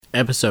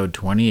Episode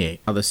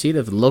 28, How the Seed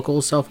of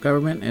Local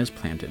Self-Government is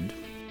Planted.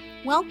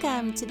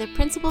 Welcome to the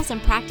Principles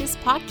and Practice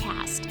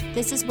Podcast.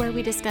 This is where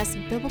we discuss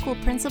biblical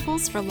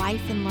principles for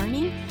life and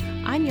learning.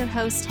 I'm your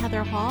host,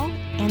 Heather Hall,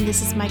 and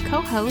this is my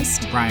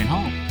co-host, Brian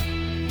Hall.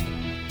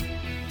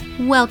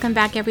 Welcome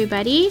back,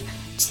 everybody,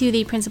 to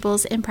the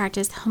Principles and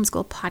Practice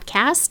Homeschool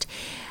Podcast.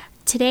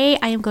 Today,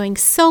 I am going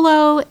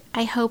solo.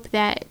 I hope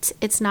that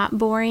it's not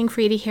boring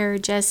for you to hear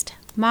just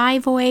my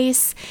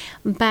voice,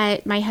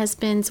 but my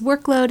husband's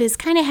workload is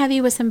kind of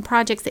heavy with some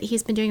projects that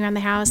he's been doing around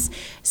the house,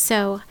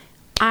 so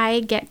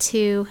I get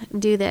to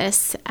do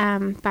this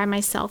by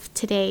myself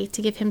today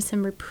to give him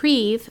some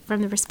reprieve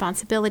from the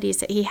responsibilities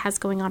that he has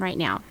going on right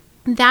now.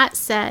 That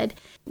said,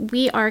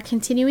 we are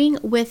continuing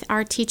with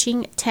our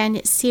Teaching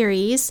 10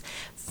 series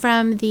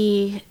from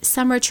the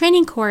summer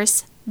training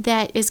course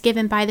that is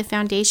given by the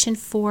Foundation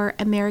for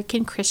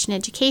American Christian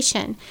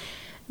Education.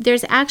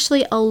 There's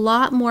actually a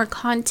lot more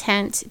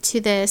content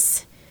to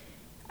this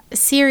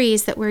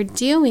series that we're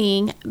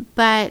doing,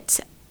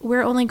 but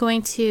we're only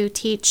going to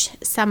teach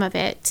some of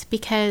it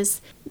because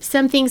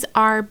some things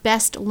are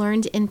best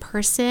learned in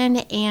person,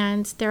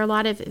 and there are a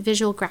lot of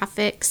visual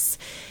graphics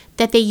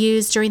that they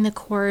use during the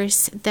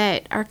course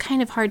that are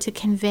kind of hard to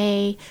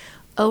convey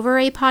over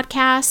a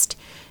podcast.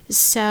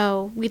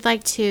 So we'd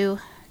like to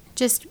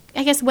just,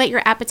 whet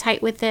your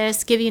appetite with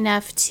this, give you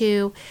enough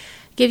to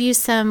give you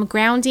some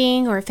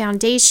grounding or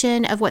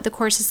foundation of what the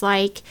course is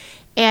like,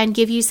 and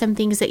give you some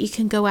things that you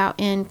can go out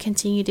and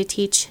continue to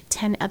teach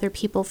 10 other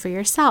people for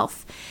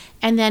yourself.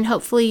 And then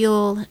hopefully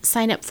you'll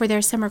sign up for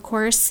their summer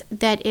course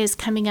that is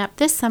coming up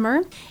this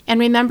summer. And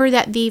remember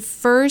that the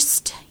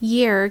first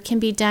year can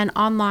be done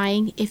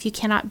online if you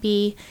cannot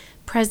be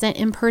present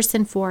in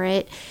person for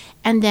it.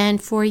 And then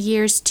for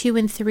years 2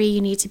 and 3, you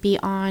need to be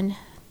on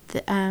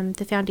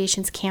the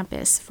Foundation's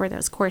campus for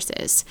those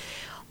courses.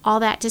 All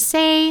that to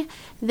say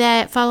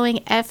that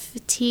following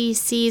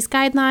FTC's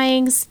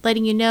guidelines,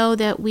 letting you know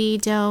that we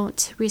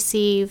don't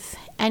receive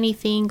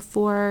anything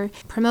for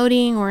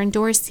promoting or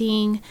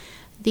endorsing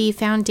the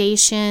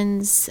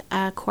Foundation's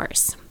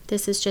course.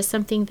 This is just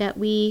something that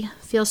we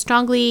feel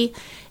strongly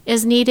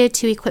is needed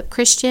to equip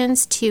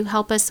Christians to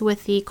help us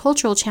with the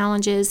cultural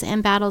challenges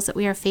and battles that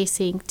we are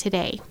facing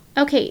today.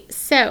 Okay,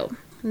 so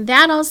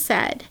that all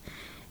said,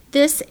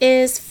 this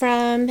is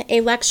from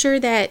a lecture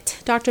that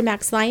Dr.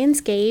 Max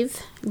Lyons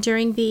gave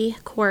during the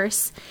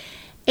course,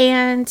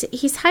 and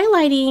he's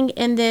highlighting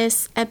in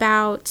this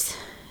about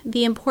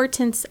the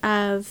importance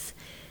of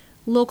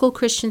local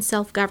Christian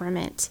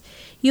self-government.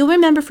 You'll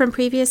remember from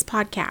previous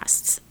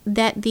podcasts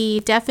that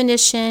the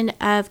definition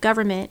of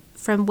government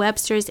from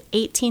Webster's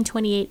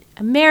 1828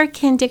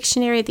 American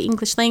Dictionary of the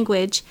English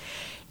Language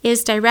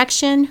is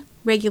direction,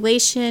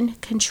 regulation,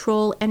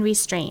 control, and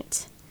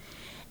restraint.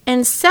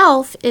 And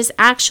self is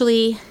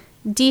actually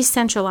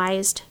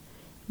decentralized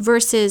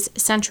versus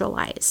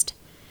centralized.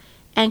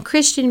 And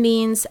Christian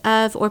means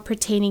of or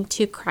pertaining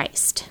to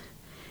Christ.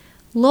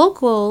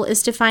 Local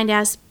is defined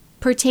as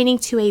pertaining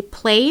to a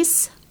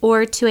place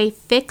or to a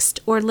fixed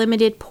or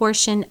limited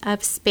portion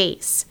of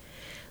space.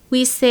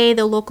 We say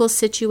the local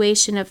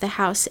situation of the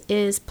house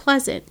is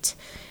pleasant.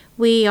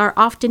 We are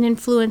often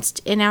influenced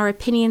in our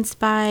opinions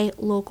by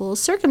local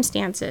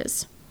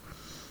circumstances.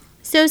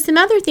 So some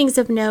other things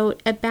of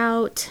note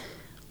about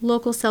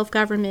local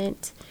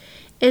self-government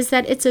is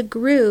that it's a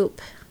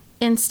group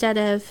instead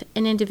of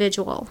an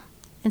individual,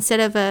 instead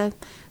of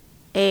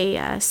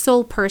a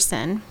sole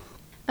person.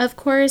 Of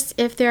course,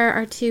 if there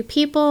are two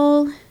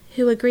people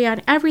who agree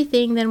on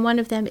everything, then one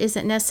of them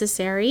isn't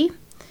necessary.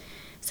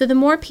 So the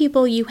more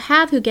people you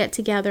have who get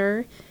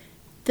together,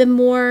 the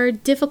more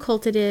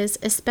difficult it is,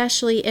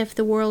 especially if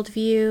the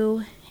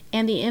worldview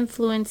and the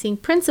influencing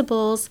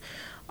principles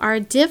are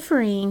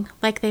differing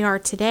like they are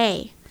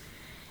today.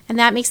 And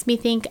that makes me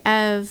think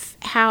of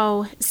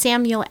how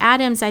Samuel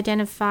Adams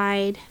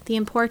identified the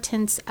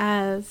importance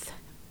of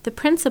the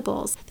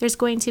principles. There's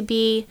going to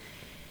be,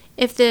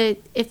 if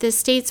the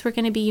states were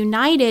going to be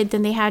united,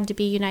 then they had to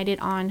be united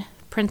on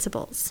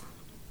principles.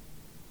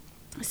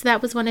 So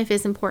that was one of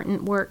his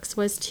important works,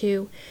 was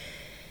to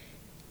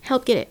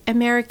help get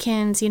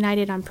Americans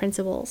united on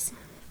principles.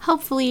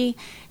 Hopefully,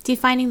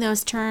 defining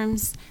those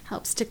terms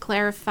helps to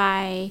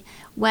clarify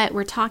what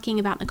we're talking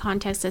about in the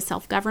context of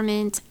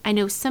self-government. I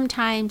know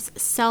sometimes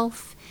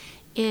self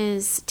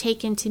is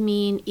taken to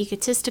mean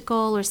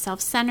egotistical or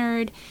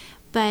self-centered,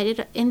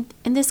 but in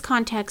this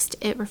context,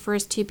 it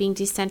refers to being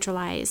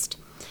decentralized.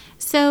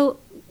 So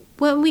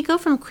when we go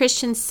from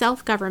Christian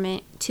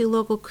self-government to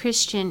local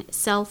Christian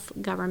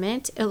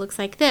self-government, it looks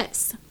like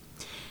this.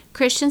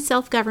 Christian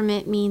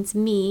self-government means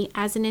me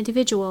as an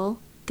individual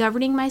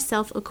governing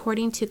myself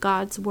according to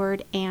God's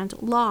word and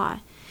law.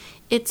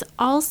 It's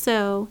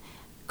also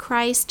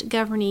Christ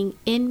governing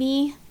in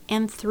me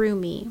and through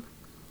me.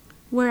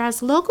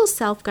 Whereas local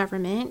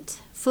self-government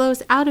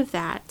flows out of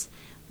that,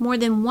 more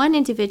than one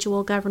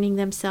individual governing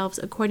themselves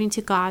according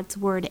to God's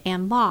word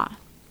and law.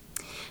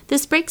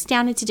 This breaks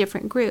down into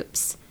different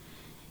groups.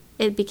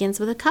 It begins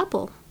with a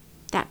couple.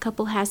 That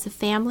couple has a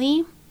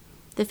family,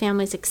 the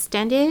family's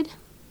extended,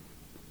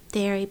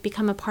 They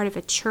become a part of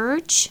a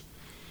church.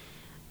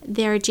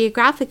 There are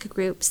geographic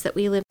groups that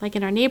we live like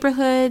in our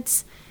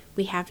neighborhoods.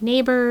 We have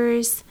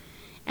neighbors.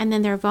 And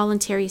then there are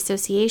voluntary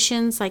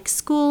associations like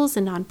schools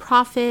and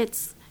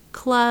nonprofits,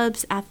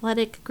 clubs,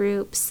 athletic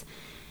groups.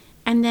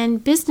 And then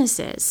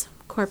businesses,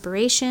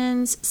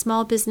 corporations,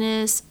 small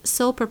business,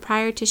 sole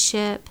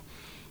proprietorship.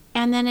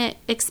 And then it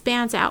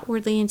expands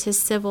outwardly into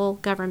civil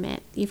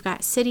government. You've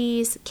got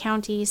cities,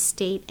 counties,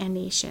 state, and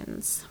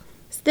nations.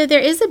 So there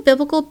is a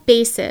biblical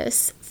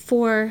basis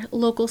for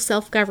local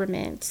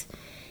self-government.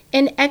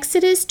 In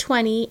Exodus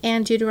 20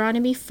 and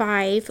Deuteronomy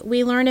 5,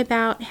 we learn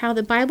about how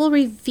the Bible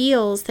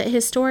reveals that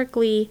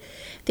historically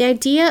the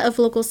idea of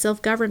local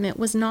self-government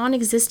was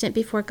non-existent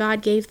before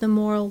God gave the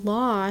moral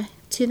law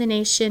to the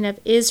nation of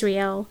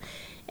Israel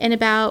in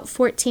about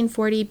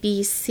 1440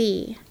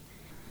 BC.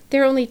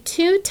 There are only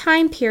 2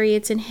 time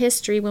periods in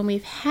history when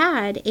we've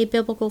had a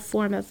biblical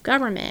form of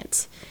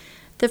government.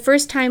 The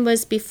first time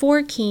was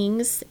before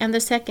kings, and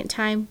the second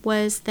time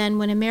was then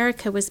when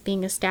America was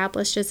being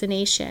established as a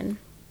nation.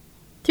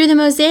 Through the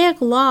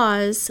Mosaic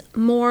laws,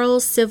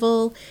 moral,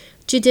 civil,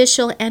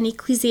 judicial, and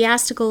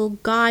ecclesiastical,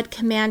 God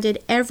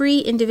commanded every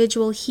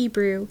individual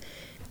Hebrew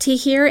to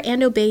hear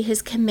and obey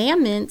his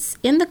commandments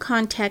in the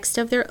context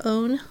of their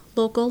own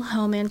local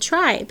home and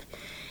tribe.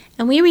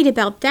 And we read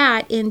about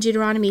that in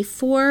Deuteronomy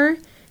 4,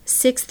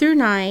 6 through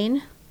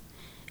 9,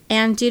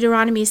 and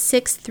Deuteronomy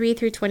 6, 3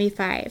 through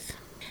 25.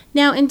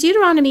 Now, in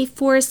Deuteronomy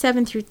 4,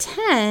 7 through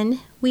 10,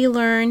 we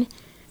learn,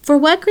 "For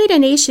what great a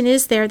nation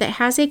is there that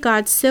has a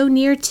God so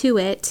near to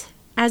it,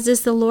 as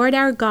is the Lord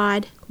our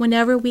God,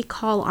 whenever we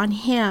call on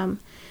him?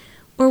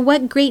 Or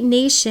what great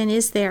nation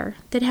is there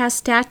that has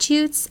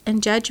statutes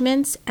and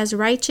judgments as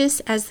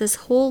righteous as this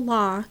whole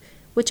law,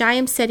 which I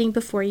am setting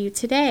before you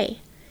today?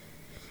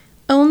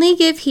 Only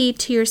give heed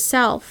to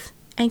yourself,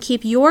 and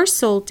keep your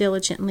soul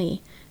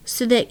diligently,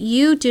 so that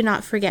you do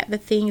not forget the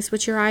things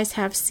which your eyes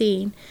have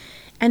seen,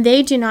 and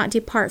they do not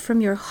depart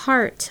from your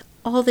heart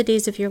all the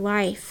days of your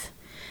life.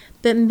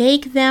 But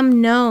make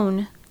them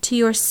known to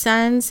your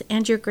sons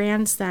and your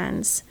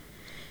grandsons.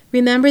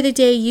 Remember the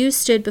day you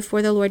stood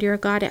before the Lord your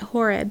God at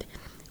Horeb,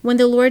 when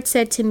the Lord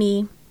said to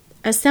me,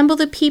 'Assemble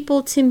the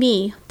people to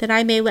me, that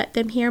I may let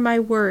them hear my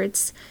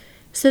words,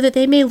 so that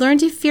they may learn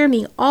to fear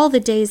me all the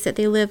days that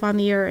they live on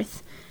the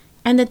earth,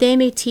 and that they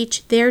may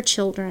teach their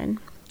children.'"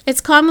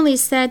 It's commonly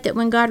said that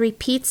when God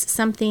repeats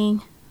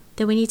something,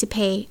 that we need to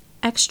pay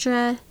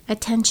extra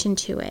attention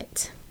to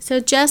it. So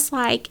just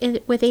like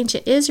with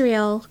ancient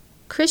Israel,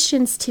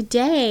 Christians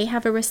today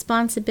have a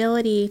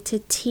responsibility to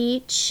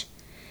teach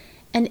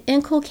and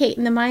inculcate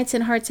in the minds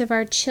and hearts of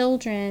our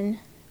children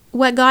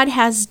what God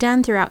has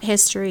done throughout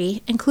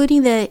history,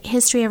 including the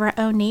history of our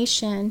own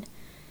nation.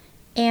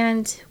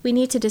 And we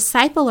need to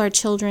disciple our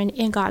children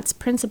in God's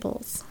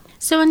principles.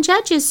 So in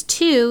Judges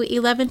 2,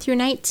 11 through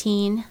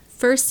 19,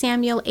 1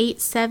 Samuel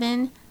 8,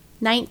 7,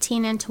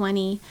 19, and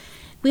 20,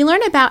 we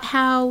learn about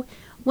how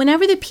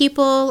whenever the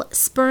people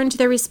spurned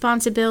their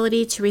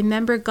responsibility to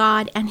remember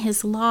God and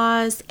his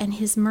laws and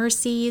his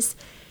mercies,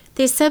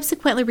 they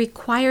subsequently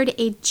required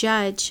a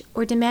judge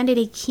or demanded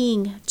a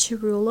king to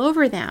rule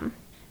over them.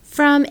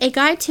 From A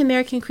Guide to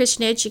American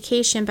Christian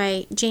Education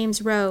by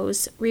James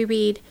Rose, we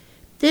read,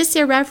 "This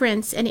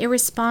irreverence and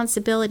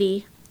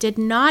irresponsibility did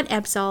not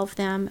absolve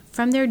them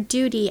from their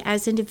duty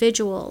as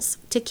individuals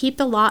to keep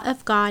the law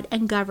of God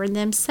and govern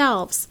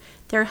themselves,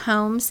 their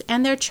homes,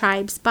 and their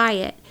tribes by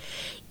it,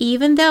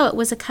 even though it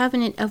was a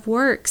covenant of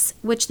works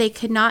which they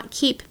could not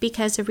keep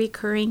because of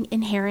recurring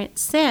inherent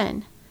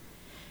sin."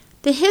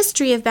 The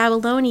history of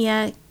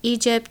Babylonia,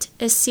 Egypt,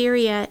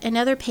 Assyria, and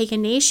other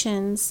pagan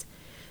nations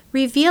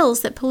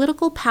reveals that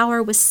political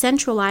power was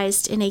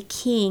centralized in a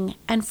king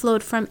and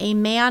flowed from a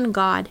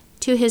man-god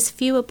to his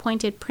few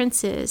appointed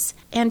princes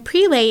and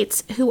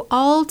prelates who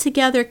all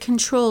together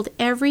controlled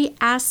every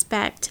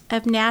aspect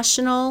of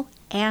national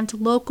and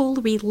local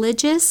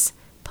religious,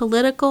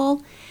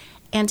 political,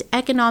 and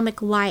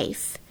economic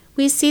life.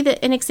 We see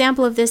that an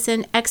example of this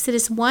in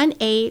Exodus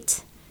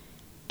 1:8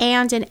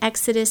 and in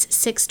Exodus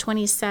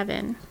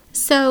 6:27.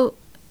 So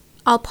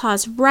I'll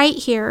pause right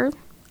here,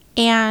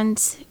 and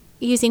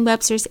using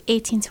Webster's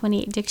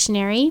 1828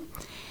 dictionary,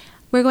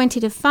 we're going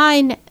to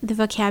define the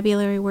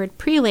vocabulary word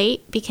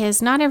prelate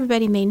because not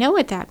everybody may know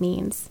what that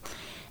means.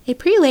 A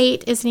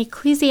prelate is an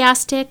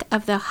ecclesiastic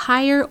of the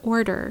higher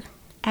order,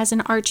 as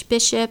an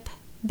archbishop,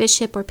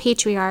 bishop, or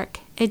patriarch,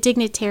 a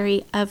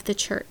dignitary of the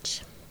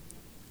church.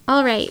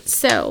 All right,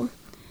 so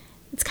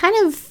it's kind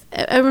of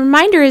a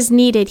reminder is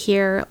needed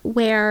here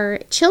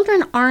where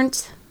children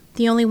aren't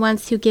the only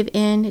ones who give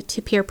in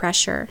to peer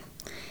pressure.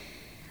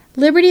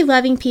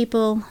 Liberty-loving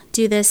people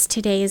do this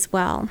today as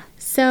well.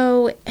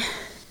 So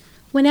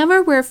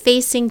whenever we're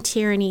facing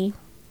tyranny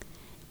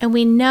and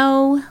we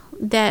know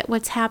that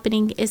what's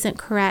happening isn't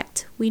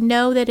correct, we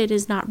know that it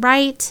is not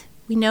right,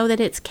 we know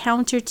that it's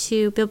counter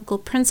to biblical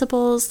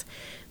principles,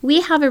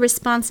 we have a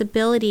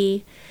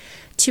responsibility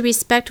to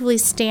respectfully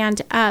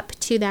stand up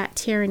to that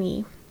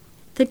tyranny.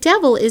 The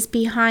devil is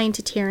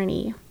behind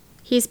tyranny.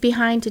 He's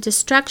behind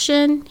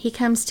destruction. He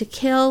comes to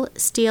kill,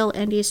 steal,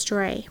 and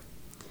destroy.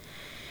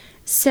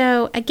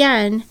 So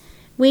again,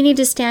 we need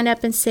to stand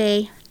up and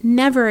say,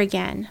 never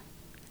again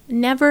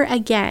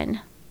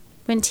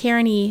when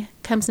tyranny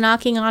comes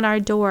knocking on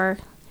our door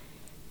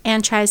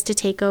and tries to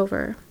take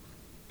over.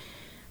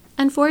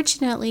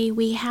 Unfortunately,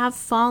 we have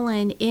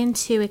fallen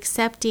into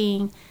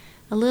accepting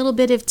a little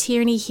bit of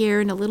tyranny here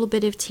and a little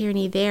bit of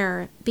tyranny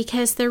there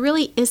because there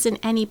really isn't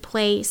any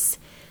place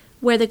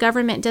where the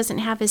government doesn't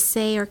have a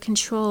say or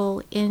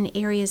control in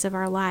areas of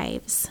our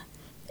lives.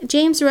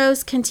 James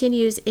Rose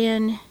continues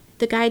in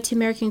The Guide to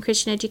American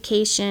Christian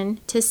Education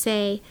to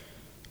say,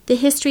 the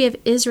history of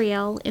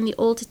Israel in the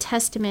Old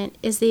Testament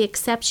is the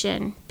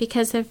exception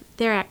because of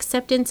their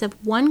acceptance of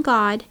one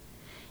God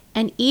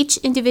and each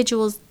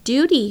individual's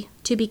duty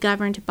to be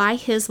governed by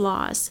his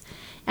laws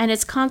and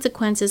its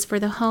consequences for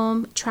the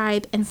home,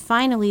 tribe, and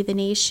finally the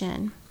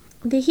nation.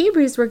 The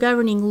Hebrews were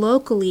governing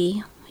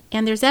locally,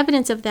 and there's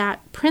evidence of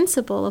that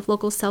principle of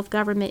local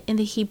self-government in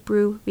the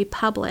Hebrew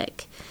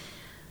Republic.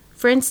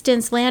 For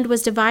instance, land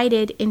was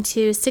divided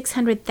into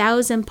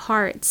 600,000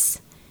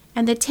 parts,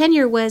 and the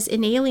tenure was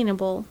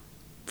inalienable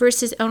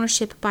versus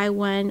ownership by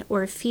one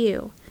or a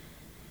few.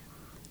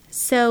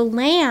 So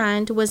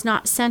land was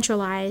not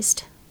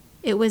centralized,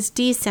 it was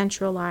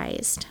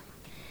decentralized.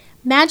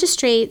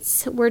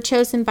 Magistrates were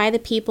chosen by the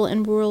people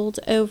and ruled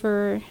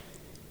over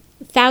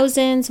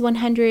thousands,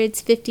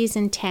 100s, 50s,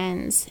 and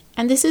 10s.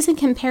 And this is in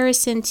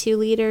comparison to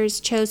leaders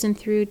chosen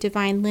through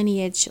divine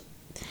lineage.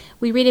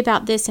 We read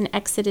about this in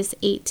Exodus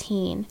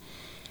 18.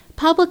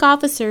 Public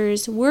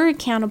officers were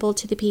accountable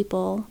to the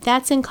people.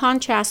 That's in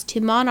contrast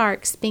to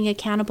monarchs being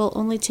accountable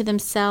only to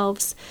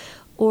themselves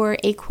or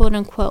a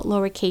quote-unquote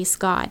lowercase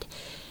god.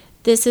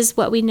 This is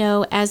what we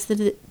know as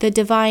the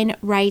divine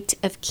right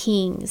of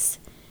kings.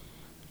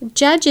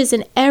 Judges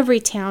in every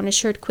town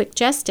assured quick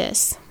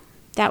justice.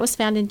 That was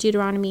found in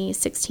Deuteronomy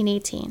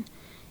 16:18.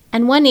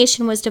 And one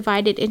nation was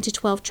divided into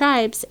 12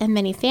 tribes and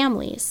many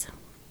families.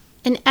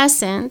 In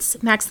essence,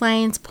 Max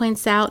Lyons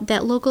points out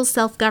that local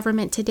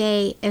self-government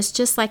today is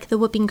just like the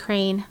whooping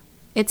crane.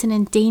 It's an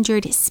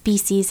endangered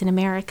species in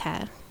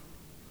America.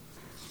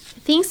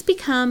 Things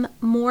become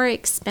more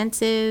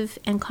expensive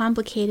and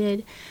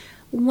complicated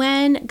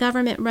when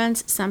government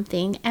runs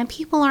something and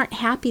people aren't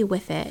happy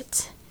with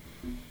it.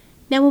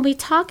 Now, when we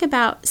talk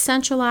about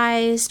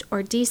centralized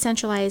or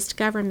decentralized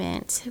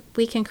government,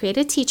 we can create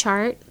a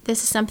T-chart.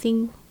 This is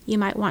something you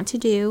might want to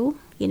do,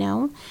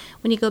 when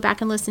you go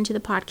back and listen to the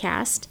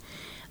podcast.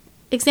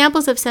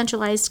 Examples of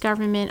centralized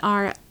government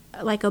are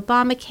like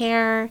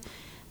Obamacare,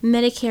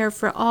 Medicare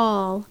for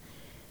all,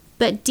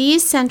 but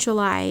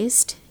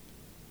decentralized,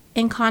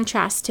 in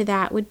contrast to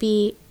that, would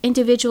be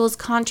individuals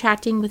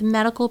contracting with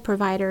medical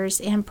providers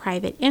and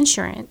private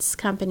insurance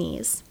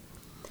companies.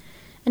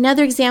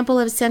 Another example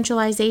of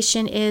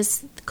centralization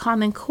is the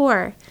Common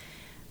Core,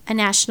 a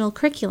national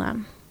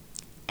curriculum.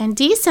 And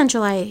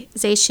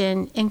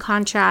decentralization, in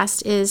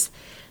contrast, is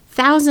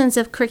thousands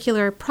of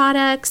curricular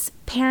products,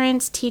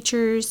 parents,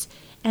 teachers,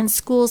 and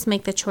schools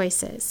make the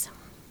choices.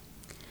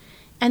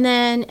 And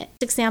then an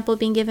example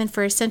being given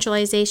for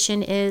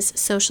centralization is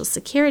Social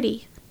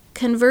Security.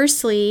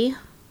 Conversely,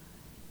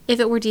 if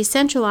it were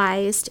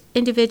decentralized,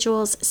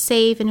 individuals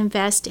save and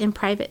invest in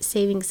private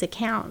savings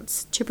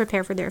accounts to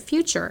prepare for their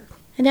future.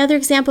 Another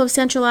example of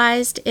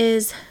centralized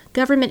is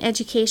government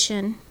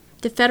education.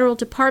 The Federal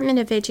Department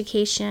of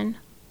Education,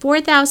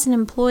 4,000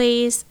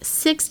 employees,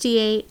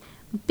 $68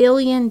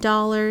 billion,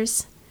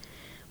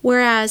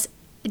 whereas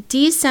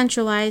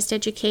decentralized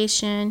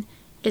education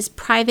is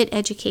private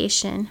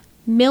education,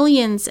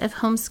 millions of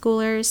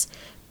homeschoolers,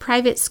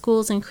 private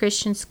schools, and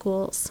Christian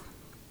schools.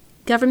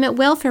 Government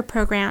welfare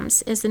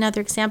programs is another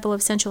example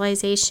of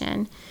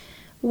centralization,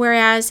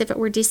 whereas if it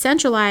were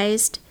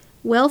decentralized,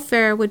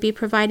 welfare would be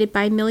provided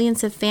by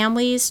millions of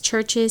families,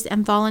 churches,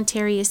 and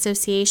voluntary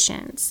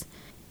associations.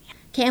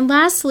 Okay, and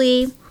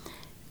lastly,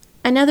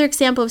 another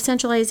example of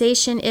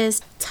centralization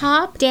is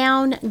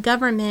top-down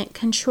government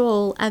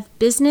control of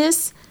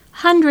business,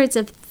 hundreds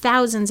of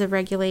thousands of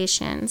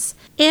regulations.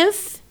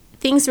 If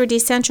things were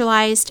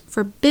decentralized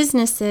for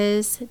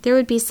businesses, there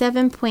would be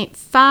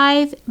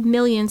 7.5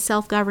 million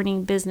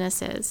self-governing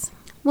businesses.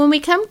 When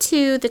we come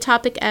to the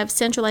topic of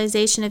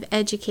centralization of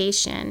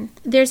education,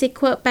 there's a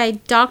quote by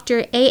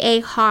Dr.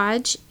 A.A.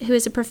 Hodge, who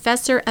is a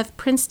professor of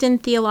Princeton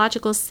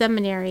Theological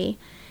Seminary,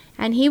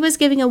 and he was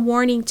giving a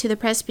warning to the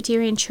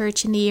Presbyterian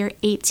Church in the year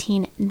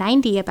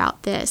 1890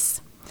 about this.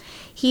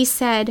 He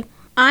said,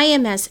 "I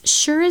am as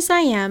sure as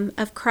I am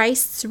of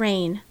Christ's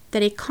reign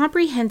that a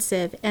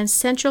comprehensive and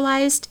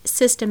centralized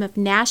system of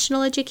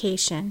national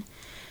education,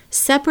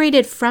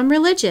 separated from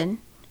religion,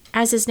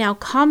 as is now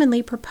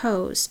commonly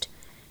proposed,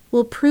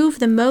 will prove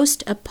the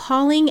most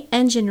appalling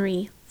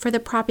enginery for the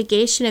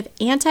propagation of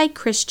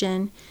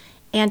anti-Christian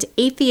and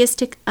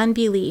atheistic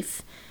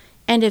unbelief,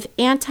 and of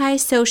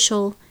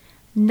anti-social,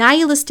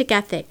 nihilistic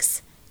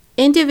ethics,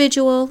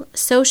 individual,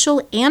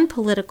 social, and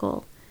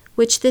political,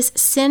 which this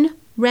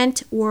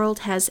sin-rent world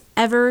has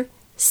ever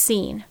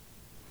seen."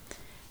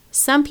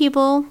 Some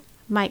people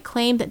might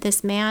claim that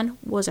this man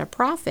was a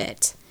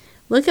prophet.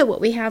 Look at what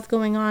we have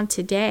going on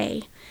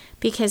today,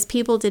 because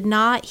people did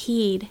not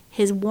heed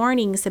his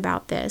warnings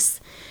about this.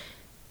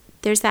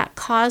 There's that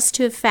cause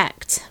to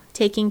effect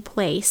taking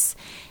place.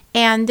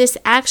 And this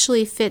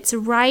actually fits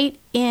right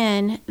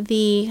in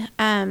the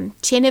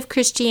chain of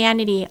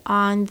Christianity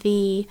on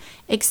the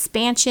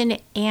expansion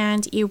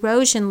and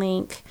erosion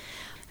link,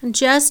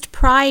 just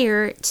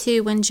prior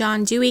to when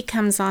John Dewey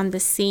comes on the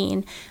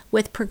scene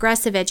with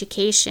progressive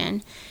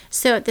education.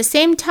 So at the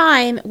same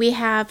time, we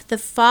have the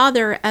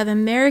father of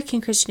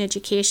American Christian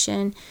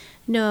education,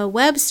 Noah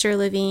Webster,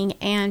 living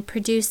and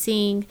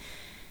producing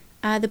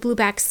the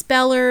Blueback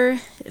Speller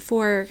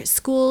for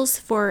schools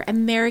for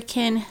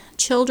American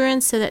children,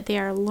 so that they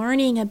are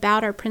learning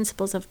about our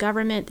principles of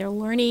government. They're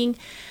learning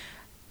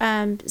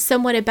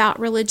somewhat about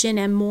religion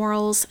and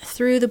morals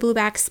through the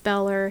Blueback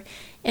Speller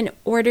in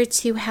order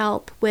to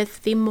help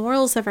with the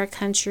morals of our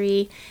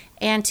country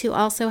and to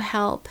also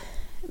help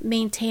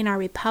maintain our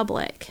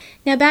republic.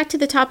 Now back to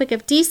the topic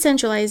of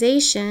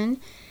decentralization.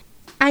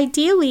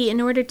 Ideally, in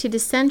order to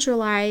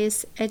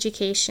decentralize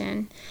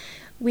education,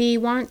 we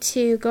want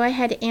to go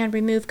ahead and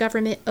remove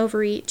government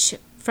overreach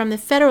from the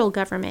federal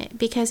government,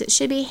 because it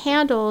should be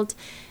handled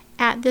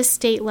at the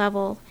state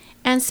level,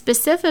 and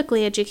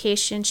specifically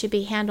education should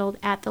be handled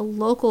at the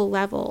local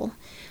level,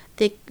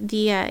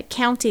 the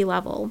county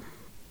level.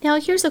 Now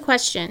here's a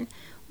question.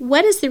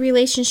 What is the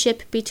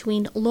relationship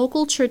between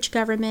local church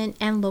government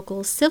and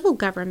local civil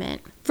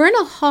government?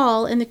 Verna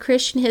Hall, in the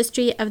Christian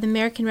History of the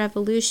American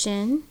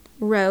Revolution,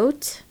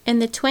 wrote, "In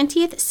the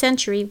 20th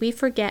century, we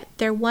forget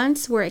there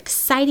once were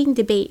exciting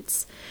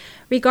debates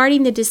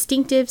regarding the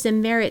distinctives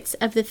and merits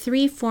of the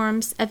three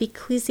forms of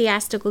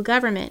ecclesiastical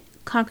government: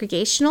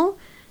 congregational,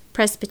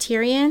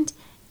 Presbyterian,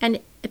 and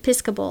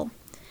Episcopal.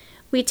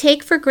 We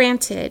take for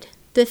granted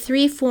the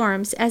three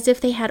forms as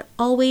if they had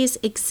always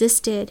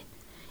existed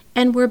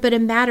and were but a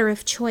matter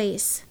of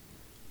choice.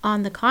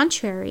 On the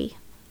contrary,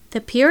 the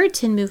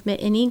Puritan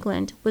movement in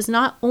England was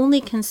not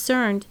only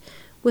concerned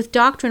with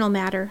doctrinal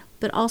matter,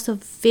 but also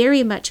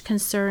very much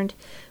concerned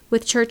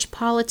with church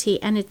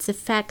polity and its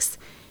effects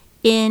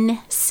in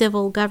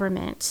civil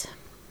government."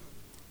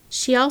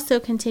 She also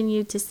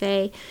continued to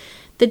say,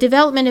 "The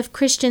development of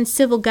Christian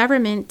civil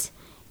government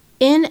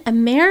in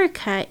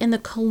America in the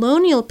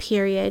colonial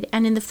period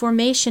and in the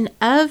formation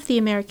of the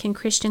American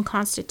Christian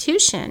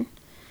Constitution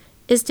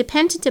is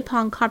dependent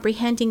upon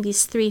comprehending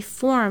these three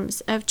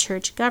forms of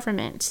church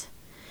government: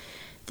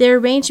 the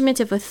arrangement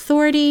of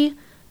authority,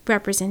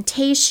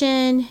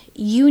 representation,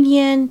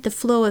 union, the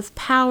flow of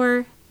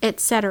power,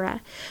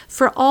 etc.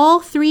 For all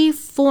three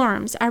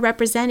forms are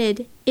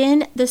represented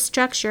in the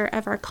structure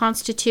of our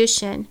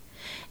Constitution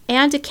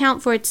and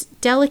account for its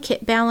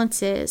delicate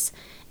balances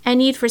and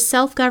need for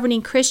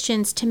self-governing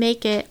Christians to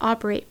make it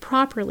operate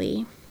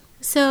properly."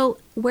 So,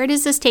 where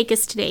does this take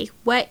us today?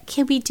 What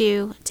can we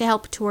do to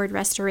help toward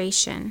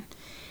restoration?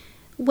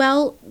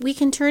 Well, we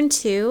can turn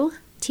to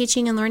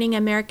Teaching and Learning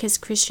America's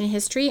Christian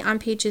History on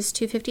pages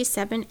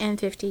 257 and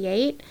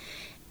 58.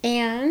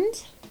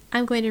 And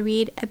I'm going to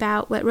read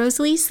about what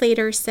Rosalie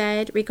Slater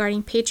said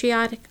regarding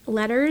patriotic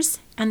letters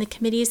and the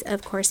committees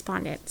of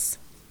correspondence.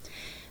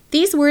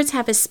 "These words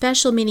have a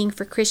special meaning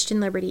for Christian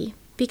liberty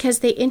because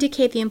they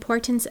indicate the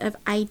importance of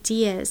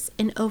ideas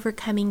in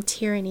overcoming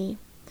tyranny.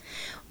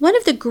 One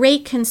of the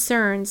great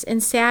concerns in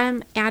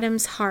Sam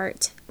Adams'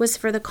 heart was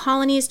for the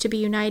colonies to be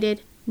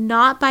united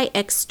not by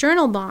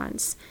external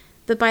bonds,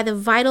 but by the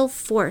vital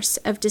force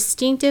of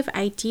distinctive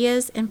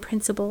ideas and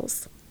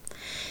principles.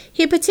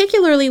 He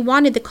particularly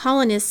wanted the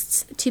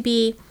colonists to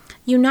be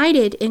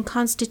united in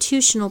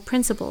constitutional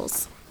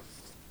principles.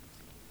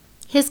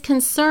 His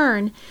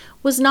concern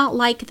was not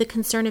like the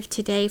concern of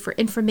today for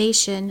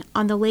information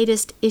on the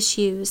latest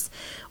issues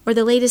or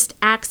the latest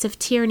acts of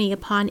tyranny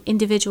upon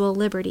individual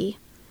liberty.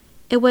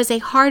 It was a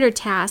harder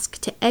task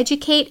to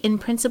educate in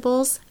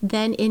principles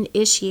than in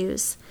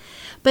issues.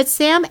 But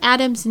Sam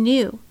Adams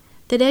knew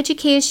that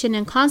education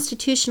in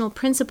constitutional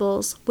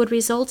principles would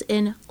result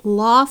in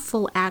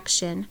lawful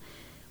action,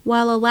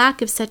 while a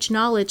lack of such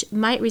knowledge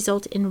might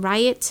result in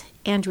riot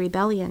and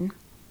rebellion.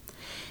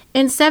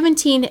 In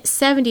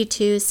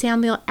 1772,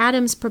 Samuel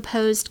Adams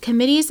proposed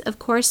committees of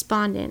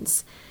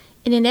correspondence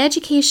in an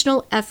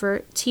educational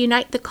effort to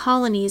unite the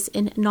colonies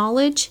in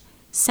knowledge,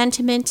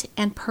 sentiment,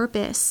 and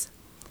purpose.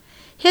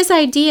 His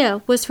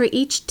idea was for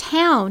each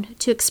town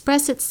to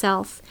express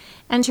itself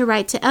and to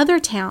write to other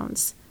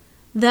towns.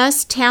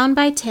 Thus, town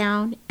by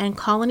town and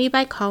colony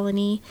by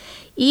colony,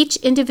 each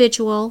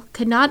individual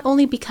could not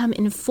only become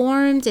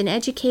informed and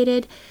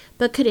educated,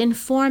 but could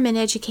inform and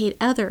educate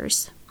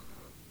others.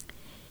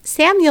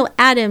 Samuel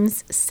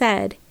Adams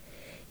said,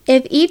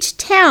 "If each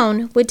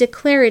town would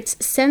declare its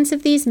sense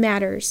of these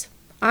matters,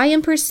 I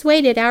am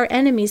persuaded our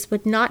enemies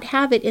would not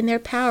have it in their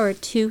power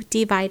to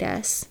divide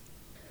us."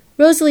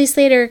 Rosalie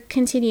Slater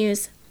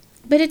continues,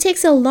 "But it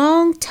takes a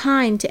long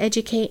time to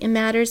educate in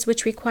matters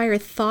which require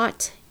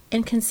thought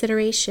and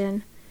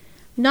consideration.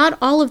 Not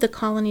all of the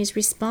colonies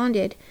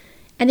responded,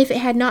 and if it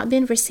had not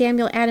been for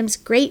Samuel Adams'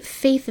 great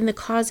faith in the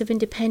cause of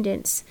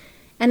independence,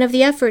 and of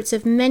the efforts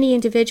of many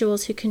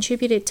individuals who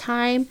contributed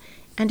time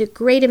and a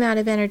great amount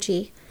of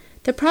energy,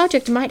 the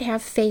project might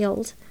have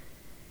failed.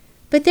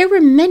 But there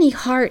were many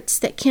hearts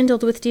that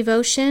kindled with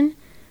devotion.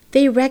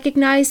 They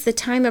recognized the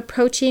time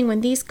approaching when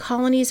these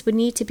colonies would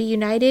need to be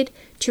united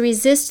to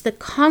resist the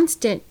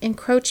constant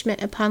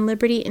encroachment upon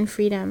liberty and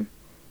freedom.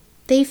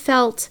 They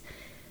felt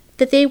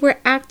that they were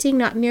acting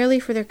not merely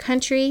for their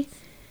country,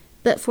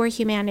 but for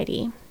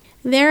humanity.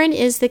 Therein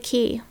is the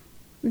key,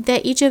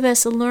 that each of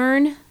us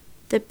learn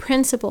the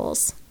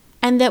principles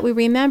and that we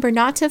remember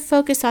not to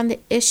focus on the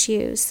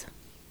issues,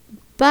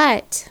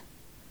 but,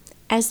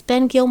 as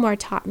Ben Gilmore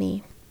taught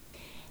me,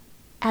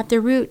 at the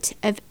root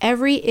of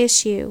every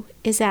issue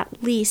is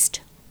at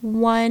least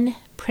one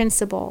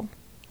principle.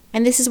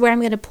 And this is where I'm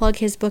going to plug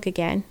his book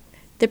again,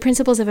 The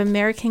Principles of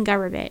American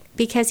Government,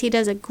 because he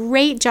does a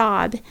great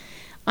job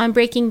on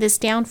breaking this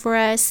down for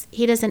us.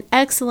 He does an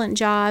excellent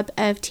job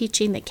of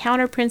teaching the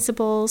counter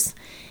principles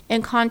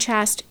in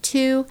contrast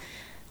to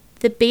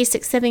the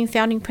basic 7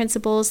 founding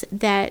principles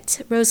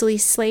that Rosalie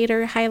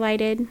Slater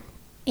highlighted.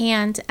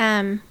 And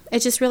it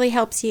just really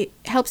helps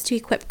to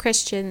equip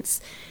Christians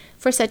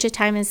for such a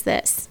time as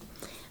this.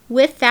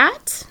 With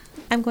that,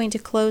 I'm going to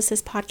close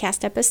this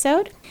podcast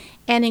episode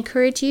and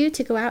encourage you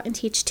to go out and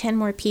teach 10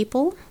 more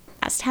people.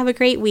 Just have a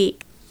great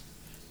week.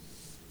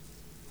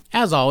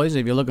 As always,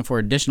 if you're looking for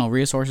additional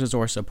resources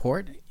or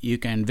support, you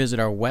can visit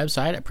our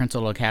website at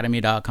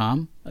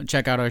principleacademy.com,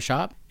 check out our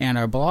shop and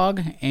our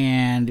blog,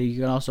 and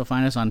you can also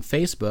find us on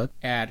Facebook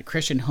at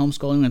Christian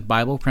Homeschooling with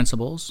Bible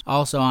Principles,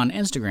 also on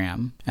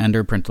Instagram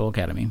under Principle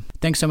Academy.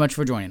 Thanks so much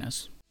for joining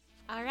us.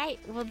 All right,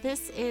 well,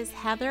 this is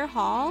Heather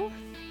Hall.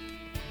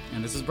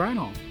 And this is Brian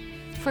Hall.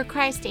 For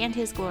Christ and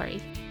His glory.